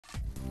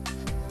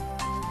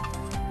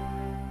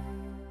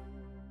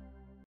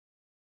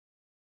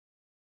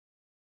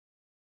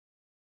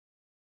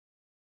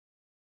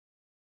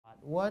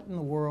What in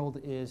the world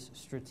is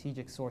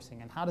strategic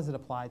sourcing and how does it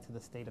apply to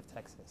the state of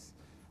Texas?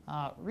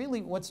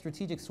 Really what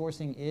strategic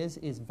sourcing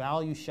is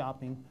value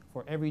shopping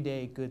for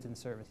everyday goods and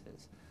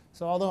services.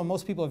 So although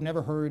most people have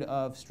never heard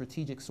of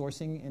strategic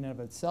sourcing in and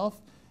of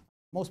itself,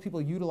 most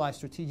people utilize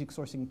strategic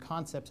sourcing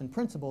concepts and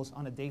principles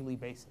on a daily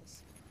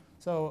basis.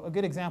 So a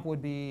good example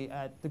would be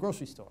at the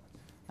grocery store.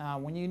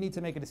 When you need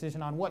to make a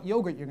decision on what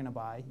yogurt you're going to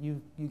buy,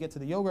 you get to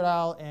the yogurt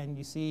aisle and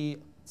you see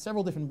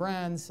several different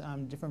brands,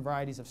 different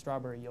varieties of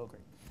strawberry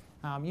yogurt.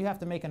 You have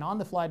to make an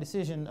on-the-fly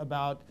decision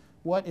about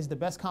what is the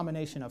best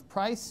combination of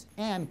price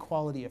and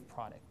quality of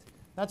product.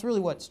 That's really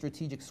what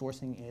strategic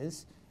sourcing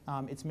is.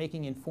 It's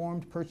making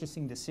informed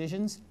purchasing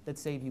decisions that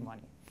save you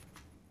money.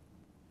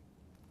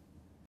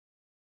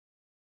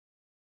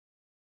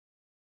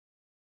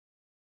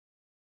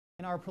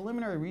 In our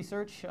preliminary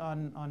research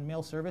on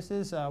mail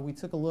services, we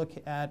took a look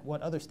at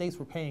what other states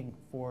were paying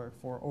for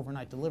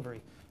overnight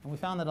delivery. And we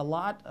found that a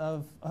lot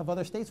of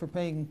other states were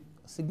paying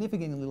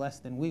significantly less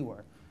than we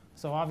were.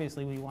 So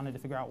obviously we wanted to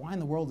figure out why in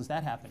the world is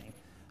that happening.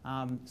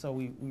 So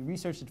we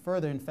researched it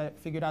further and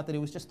figured out that it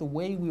was just the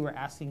way we were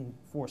asking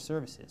for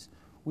services.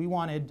 We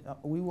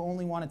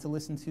only wanted to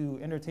listen to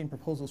entertain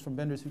proposals from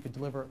vendors who could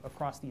deliver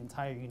across the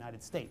entire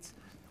United States,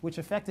 which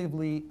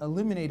effectively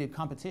eliminated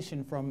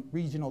competition from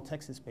regional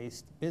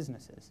Texas-based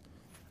businesses.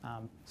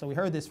 So we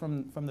heard this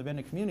from the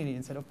vendor community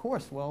and said, of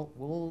course, well,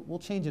 we'll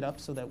change it up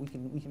so that we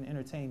can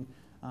entertain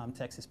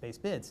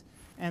Texas-based bids.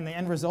 And the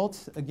end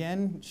result,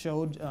 again,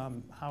 showed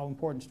how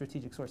important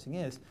strategic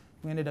sourcing is.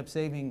 We ended up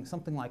saving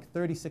something like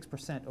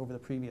 36% over the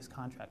previous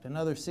contract,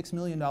 another $6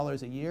 million a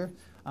year,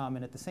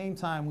 and at the same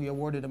time, we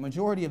awarded a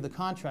majority of the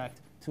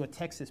contract to a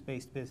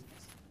Texas-based business.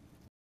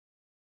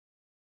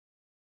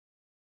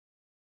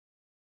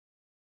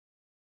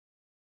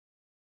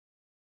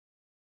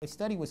 A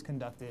study was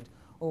conducted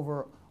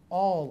over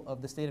all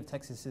of the state of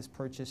Texas's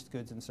purchased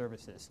goods and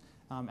services.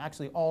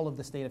 Actually, all of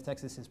the state of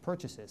Texas's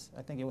purchases.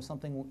 I think it was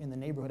something in the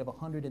neighborhood of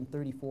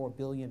 $134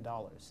 billion.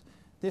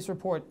 This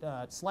report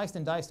sliced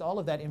and diced all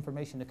of that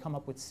information to come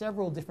up with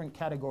several different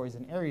categories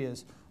and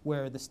areas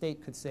where the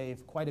state could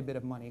save quite a bit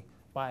of money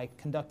by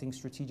conducting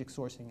strategic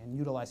sourcing and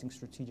utilizing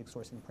strategic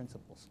sourcing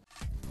principles.